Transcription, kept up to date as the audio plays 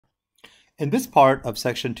In this part of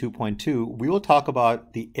section 2.2, we will talk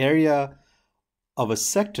about the area of a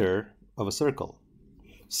sector of a circle.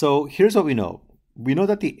 So here's what we know. We know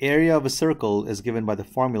that the area of a circle is given by the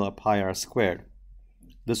formula pi r squared.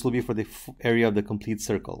 This will be for the area of the complete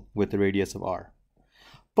circle with the radius of r.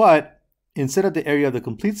 But instead of the area of the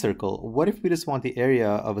complete circle, what if we just want the area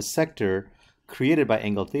of a sector created by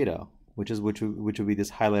angle theta, which would be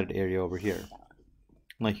this highlighted area over here.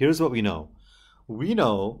 Now here's what we know. We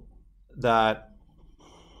know that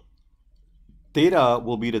theta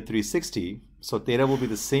will be to 360, so theta will be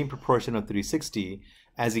the same proportion of 360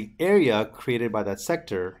 as the area created by that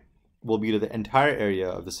sector will be to the entire area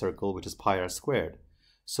of the circle, which is pi r squared.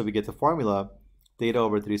 So we get the formula theta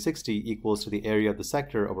over 360 equals to the area of the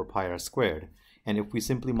sector over pi r squared. And if we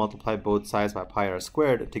simply multiply both sides by pi r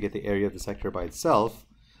squared to get the area of the sector by itself,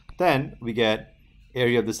 then we get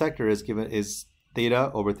area of the sector is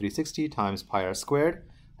theta over 360 times pi r squared,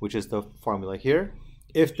 which is the formula here,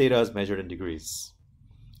 if theta is measured in degrees.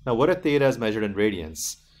 Now what if theta is measured in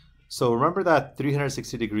radians? So remember that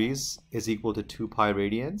 360 degrees is equal to 2 pi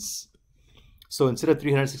radians. So instead of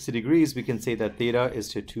 360 degrees, we can say that theta is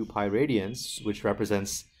to 2 pi radians, which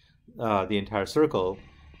represents the entire circle.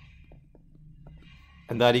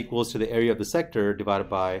 And that equals to the area of the sector divided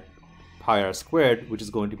by pi r squared, which is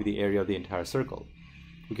going to be the area of the entire circle.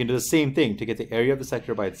 We can do the same thing. To get the area of the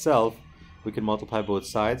sector by itself, we can multiply both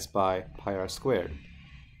sides by pi r squared.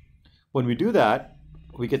 When we do that,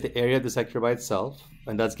 we get the area of the sector by itself,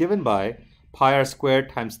 and that's given by pi r squared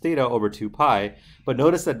times theta over 2 pi. But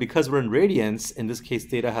notice that because we're in radians, in this case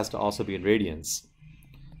theta has to also be in radians.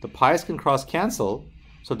 The pi's can cross cancel,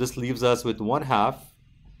 so this leaves us with 1/2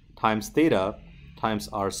 times theta times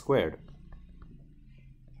r squared.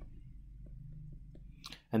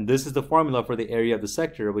 And this is the formula for the area of the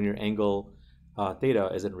sector when your angle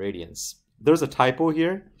theta is in radians. There's a typo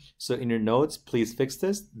here, so in your notes, please fix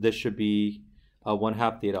this. This should be a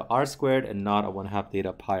 1/2 theta r squared and not a 1/2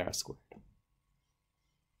 theta pi r squared.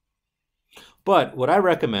 But what I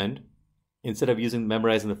recommend, instead of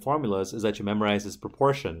memorizing the formulas, is that you memorize this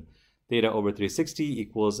proportion. Theta over 360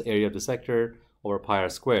 equals area of the sector over pi r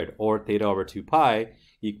squared, or theta over 2 pi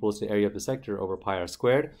equals the area of the sector over pi r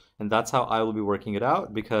squared. And that's how I will be working it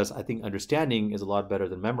out, because I think understanding is a lot better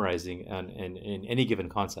than memorizing in any given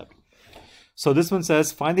concept. So this one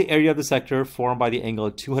says, find the area of the sector formed by the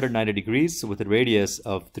angle 290 degrees with a radius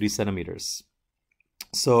of 3 centimeters.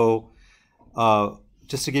 So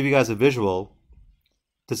just to give you guys a visual,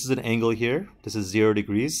 this is an angle here. This is 0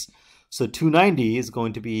 degrees. So 290 is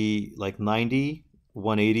going to be like 90,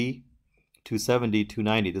 180, 270,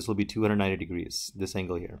 290. This will be 290 degrees, this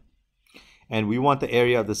angle here. And we want the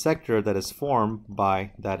area of the sector that is formed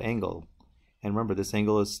by that angle. And remember, this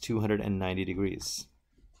angle is 290 degrees.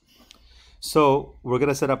 So we're going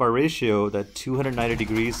to set up our ratio that 290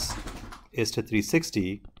 degrees is to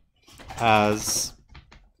 360 as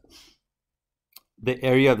the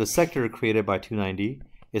area of the sector created by 290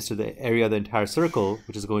 is to the area of the entire circle,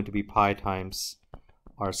 which is going to be pi times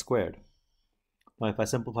r squared. Now if I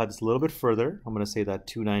simplify this a little bit further, I'm going to say that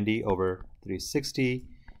 290 over 360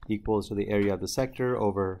 equals to the area of the sector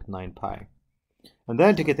over 9 pi. And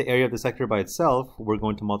then to get the area of the sector by itself, we're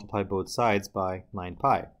going to multiply both sides by 9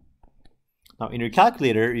 pi. Now in your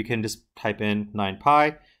calculator, you can just type in 9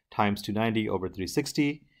 pi times 290 over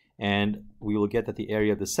 360, and we will get that the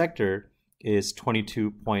area of the sector is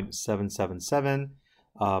 22.777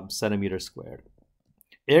 centimeters squared.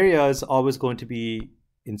 Area is always going to be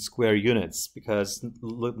in square units, because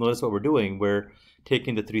notice what we're doing. We're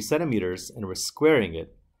taking the 3 centimeters and we're squaring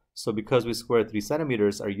it. So because we square 3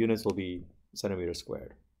 centimeters, our units will be centimeters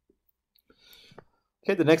squared.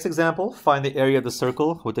 Okay, the next example, find the area of the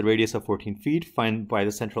circle with a radius of 14 feet, find by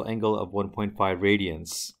the central angle of 1.5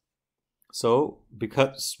 radians. So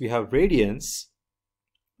because we have radians,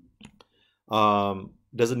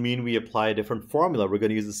 doesn't mean we apply a different formula. We're going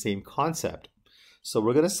to use the same concept. So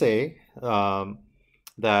we're going to say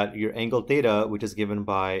that your angle theta, which is given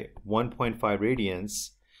by 1.5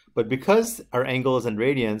 radians, but because our angle is in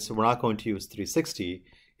radians, we're not going to use 360.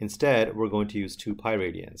 Instead, we're going to use 2 pi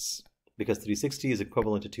radians, because 360 is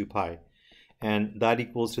equivalent to 2 pi. And that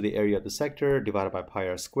equals to the area of the sector divided by pi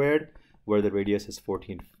r squared, where the radius is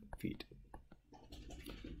 14 feet.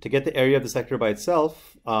 To get the area of the sector by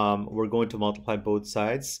itself, we're going to multiply both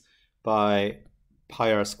sides by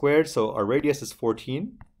pi r squared. So our radius is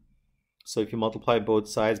 14. So if you multiply both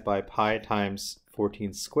sides by pi times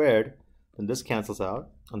 14 squared, then this cancels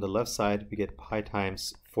out. On the left side, we get pi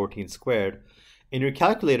times 14 squared. In your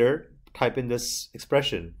calculator, type in this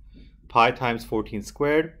expression, pi times 14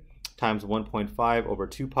 squared times 1.5 over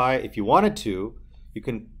 2 pi. If you wanted to, you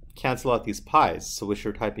can cancel out these pi's. So what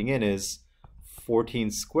you're typing in is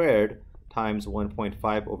 14 squared times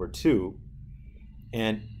 1.5 over 2.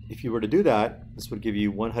 And if you were to do that, this would give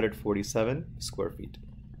you 147 square feet.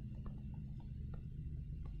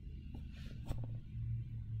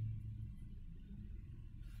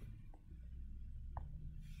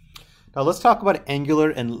 Now let's talk about angular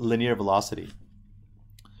and linear velocity.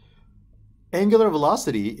 Angular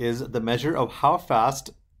velocity is the measure of how fast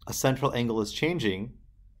a central angle is changing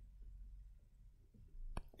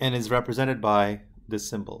and is represented by this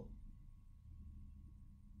symbol.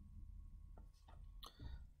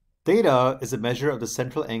 Theta is a measure of the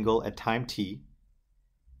central angle at time t,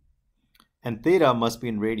 and theta must be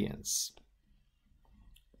in radians.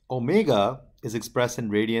 Omega is expressed in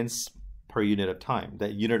radians per unit of time.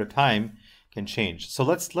 That unit of time can change. So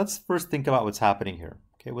let's first think about what's happening here.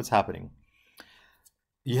 Okay, what's happening?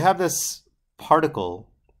 You have this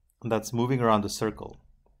particle that's moving around the circle.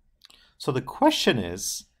 So the question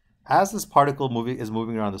is, as this particle is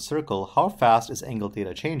moving around the circle, how fast is angle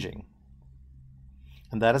theta changing?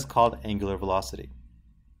 And that is called angular velocity.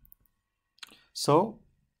 So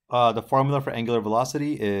the formula for angular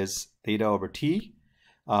velocity is theta over t,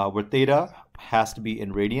 where theta has to be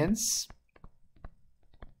in radians,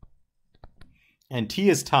 and t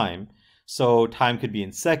is time. So time could be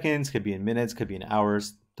in seconds, could be in minutes, could be in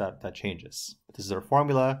hours. That changes. This is our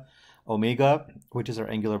formula. Omega, which is our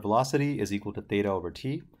angular velocity, is equal to theta over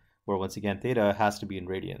t, where once again theta has to be in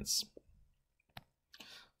radians.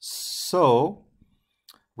 So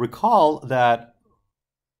recall that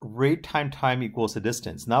rate times time equals the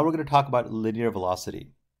distance. Now we're going to talk about linear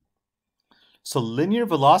velocity. So linear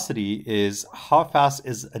velocity is how fast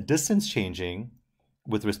is a distance changing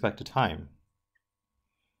with respect to time.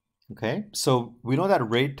 Okay, so we know that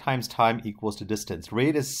rate times time equals to distance.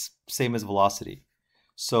 Rate is same as velocity.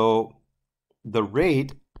 So the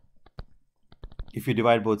rate, if you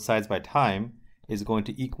divide both sides by time, is going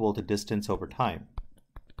to equal to distance over time.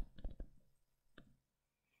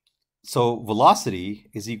 So velocity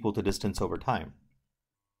is equal to distance over time.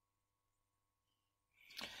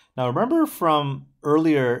 Now remember from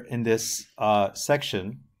earlier in this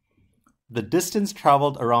section, the distance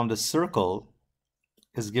traveled around a circle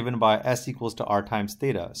is given by s equals to r times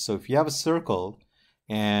theta. So if you have a circle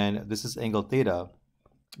and this is angle theta,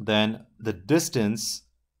 then the distance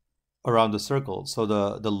around the circle, so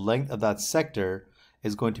the length of that sector,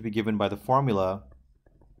 is going to be given by the formula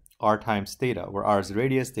r times theta, where r is the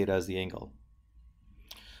radius, theta is the angle.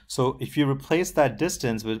 So if you replace that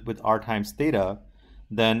distance with r times theta,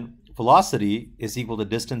 then velocity is equal to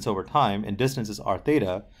distance over time, and distance is r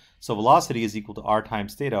theta, so velocity is equal to r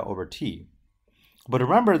times theta over t. But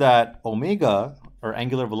remember that omega, or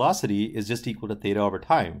angular velocity, is just equal to theta over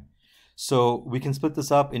time. So we can split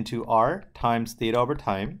this up into r times theta over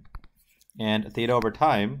time, and theta over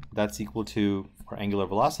time, that's equal to our angular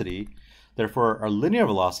velocity. Therefore, our linear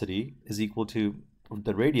velocity is equal to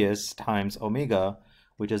the radius times omega,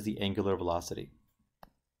 which is the angular velocity.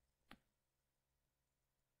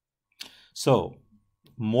 So,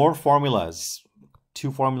 more formulas.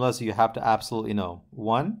 Two formulas you have to absolutely know.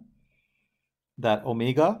 One, that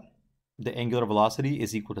omega, the angular velocity,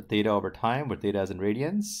 is equal to theta over time, where theta is in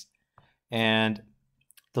radians. And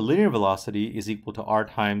the linear velocity is equal to r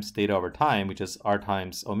times theta over time, which is r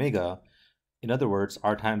times omega. In other words,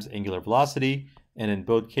 r times angular velocity. And in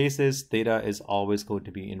both cases, theta is always going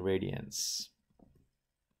to be in radians.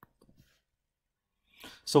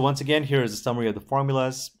 So once again, here is a summary of the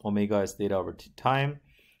formulas. Omega is theta over time.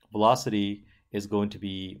 Velocity is going to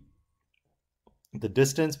be the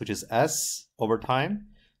distance, which is s, over time.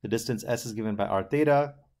 The distance s is given by r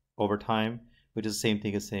theta over time, which is the same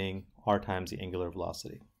thing as saying r times the angular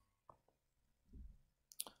velocity.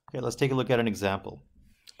 Okay, let's take a look at an example.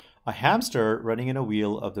 A hamster running in a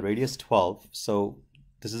wheel of the radius 12. So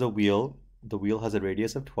this is a wheel. The wheel has a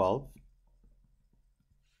radius of 12.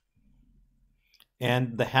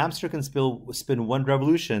 And the hamster can spin one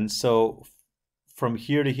revolution. So from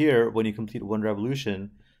here to here, when you complete one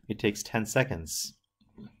revolution, it takes 10 seconds.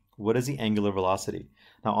 What is the angular velocity?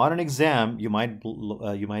 Now on an exam, you might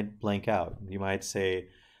blank out. You might say,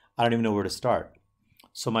 I don't even know where to start.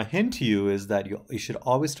 So my hint to you is that you should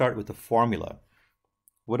always start with the formula.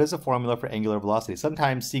 What is a formula for angular velocity?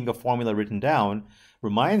 Sometimes seeing a formula written down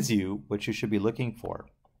reminds you what you should be looking for.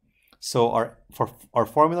 So our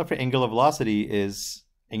formula for angular velocity is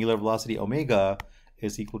angular velocity omega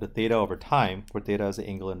is equal to theta over time, where theta is the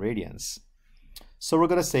angle in radians. So we're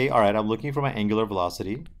going to say, all right, I'm looking for my angular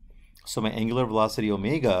velocity. So my angular velocity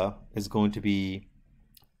omega is going to be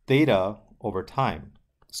theta over time.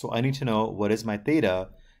 So I need to know what is my theta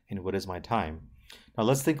and what is my time. Now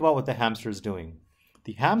let's think about what the hamster is doing.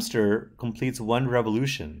 The hamster completes one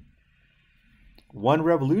revolution. One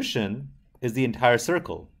revolution is the entire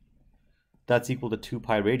circle. That's equal to 2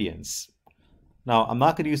 pi radians. Now, I'm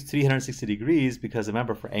not going to use 360 degrees because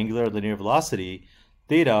remember, for angular linear velocity,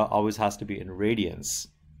 theta always has to be in radians.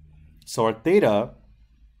 So our theta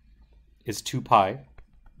is 2 pi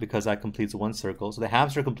because that completes one circle. So the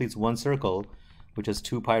hamster completes one circle, which is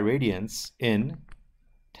 2 pi radians in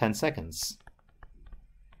 10 seconds.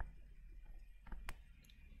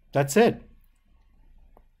 That's it.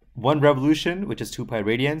 One revolution, which is 2 pi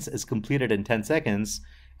radians, is completed in 10 seconds,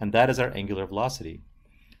 and that is our angular velocity.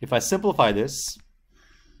 If I simplify this,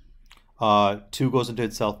 2 goes into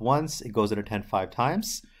itself once, it goes into 10 5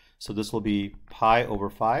 times. So this will be pi over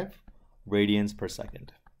 5 radians per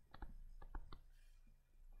second.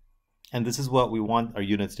 And this is what we want our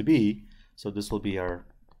units to be. So this will be our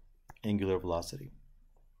angular velocity.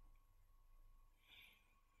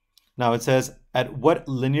 Now it says, at what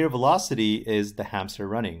linear velocity is the hamster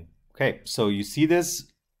running? Okay, so you see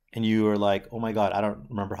this and you are like, oh my God, I don't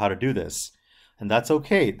remember how to do this. And that's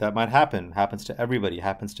okay, that might happen, happens to everybody,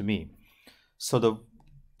 happens to me. So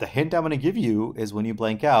the hint I'm gonna give you is when you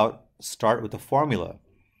blank out, start with the formula.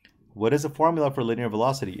 What is the formula for linear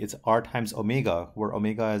velocity? It's r times omega, where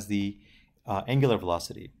omega is the angular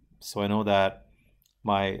velocity. So I know that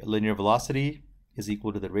my linear velocity is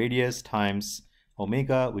equal to the radius times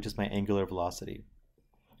omega, which is my angular velocity.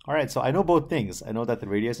 All right, so I know both things. I know that the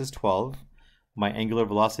radius is 12, my angular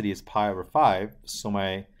velocity is pi over 5, so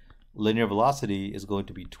my linear velocity is going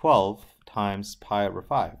to be 12 times pi over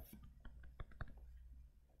 5,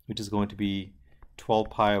 which is going to be 12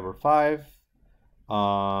 pi over 5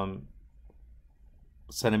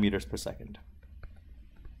 centimeters per second.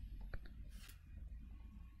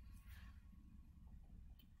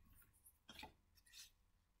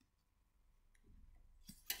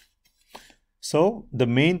 So the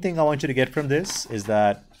main thing I want you to get from this is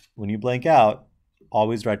that when you blank out,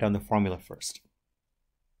 always write down the formula first.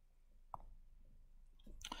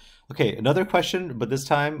 Okay, another question, but this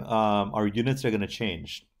time our units are going to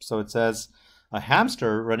change. So it says a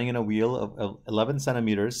hamster running in a wheel of 11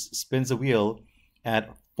 centimeters spins a wheel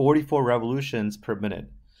at 44 revolutions per minute.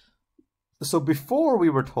 So before we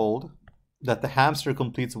were told that the hamster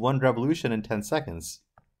completes one revolution in 10 seconds.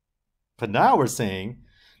 But now we're saying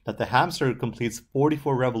that the hamster completes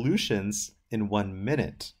 44 revolutions in 1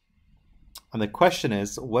 minute. And the question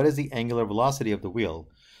is, what is the angular velocity of the wheel?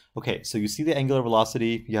 Okay, so you see the angular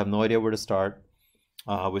velocity, you have no idea where to start,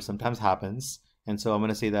 which sometimes happens. And so I'm going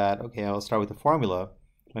to say that, okay, I'll start with the formula.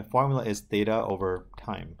 My formula is theta over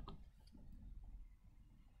time.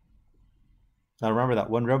 Now remember that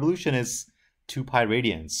one revolution is 2 pi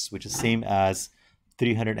radians, which is same as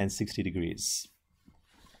 360 degrees.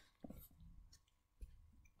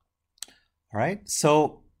 All right,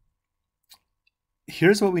 so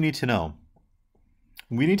here's what we need to know.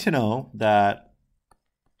 We need to know that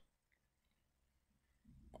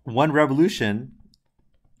one revolution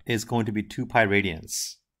is going to be 2 pi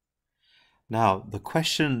radians. Now, the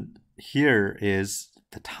question here is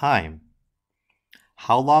the time.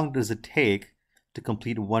 How long does it take to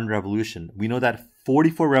complete one revolution? We know that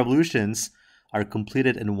 44 revolutions are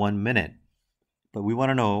completed in 1 minute. But we want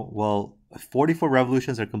to know, well, if 44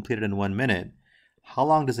 revolutions are completed in 1 minute, how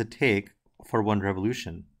long does it take for one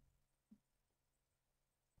revolution?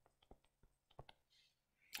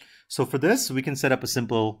 So for this, we can set up a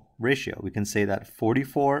simple ratio. We can say that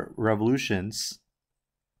 44 revolutions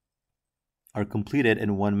are completed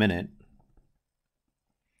in 1 minute.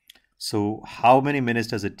 So how many minutes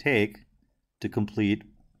does it take to complete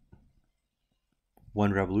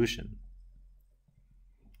one revolution?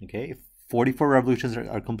 Okay, if 44 revolutions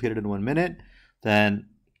are completed in 1 minute, then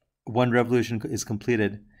one revolution is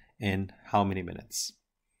completed in how many minutes?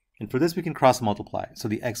 And for this, we can cross multiply. So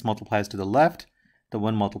the x multiplies to the left, the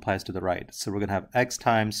 1 multiplies to the right. So we're going to have x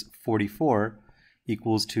times 44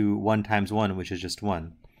 equals to 1 times 1, which is just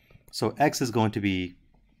 1. So x is going to be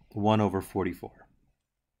 1 over 44.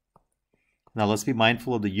 Now let's be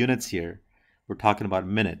mindful of the units here. We're talking about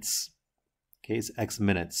minutes. Okay, it's x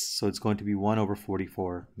minutes. So it's going to be 1 over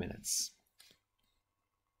 44 minutes.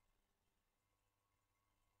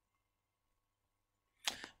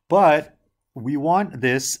 But we want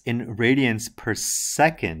this in radians per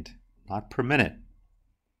second, not per minute.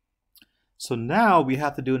 So now we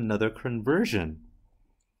have to do another conversion.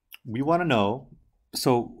 We want to know,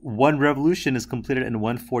 so one revolution is completed in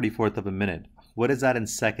 1/44th of a minute. What is that in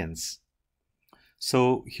seconds?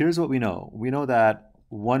 So here's what we know. We know that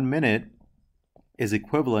 1 minute is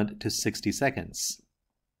equivalent to 60 seconds.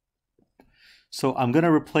 So I'm going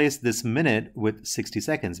to replace this minute with 60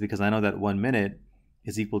 seconds because I know that 1 minute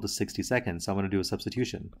is equal to 60 seconds. So I'm going to do a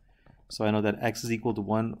substitution. So I know that x is equal to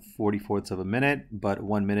 1/44 of a minute, but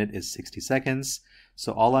 1 minute is 60 seconds.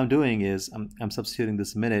 So all I'm doing is I'm substituting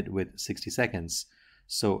this minute with 60 seconds.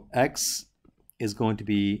 So x is going to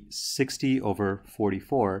be 60 over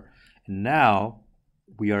 44. And now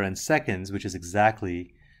we are in seconds, which is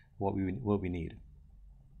exactly what we need.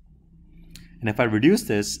 And if I reduce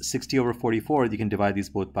this, 60 over 44, you can divide these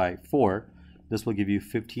both by 4. This will give you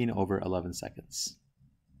 15 over 11 seconds.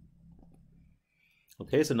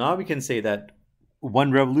 Okay, so now we can say that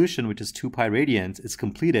one revolution, which is 2 pi radians, is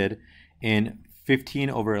completed in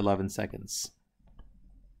 15 over 11 seconds.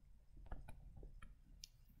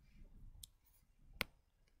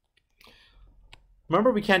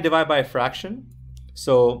 Remember, we can't divide by a fraction.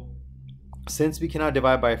 So since we cannot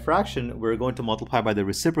divide by a fraction, we're going to multiply by the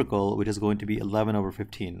reciprocal, which is going to be 11 over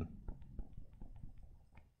 15.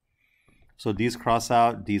 So these cross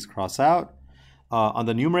out, these cross out. On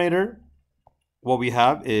the numerator, what we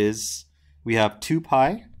have is we have 2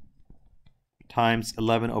 pi times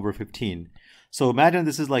 11 over 15. So imagine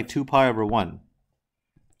this is like 2 pi over 1.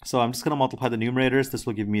 So I'm just going to multiply the numerators. This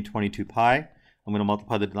will give me 22 pi. I'm going to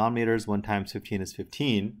multiply the denominators. 1 times 15 is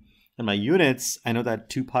 15. And my units, I know that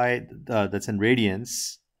 2 pi, that's in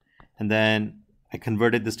radians. And then I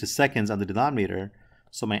converted this to seconds on the denominator.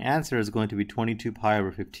 So my answer is going to be 22 pi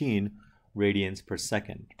over 15 radians per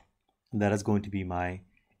second. And that is going to be my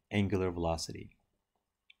angular velocity.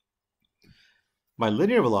 My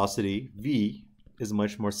linear velocity, v, is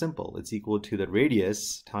much more simple. It's equal to the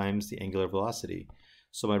radius times the angular velocity.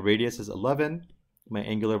 So my radius is 11. My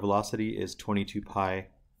angular velocity is 22 pi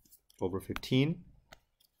over 15.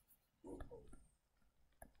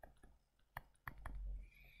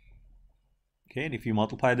 Okay, and if you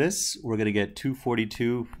multiply this, we're going to get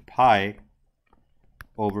 242 pi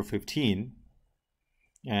over 15.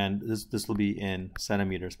 And this will be in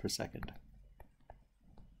centimeters per second.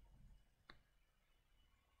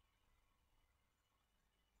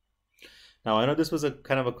 Now, I know this was a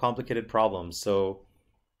kind of a complicated problem, so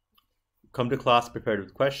come to class prepared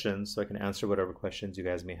with questions so I can answer whatever questions you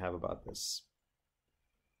guys may have about this.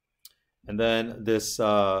 And then this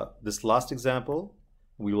last example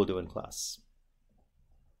we will do in class.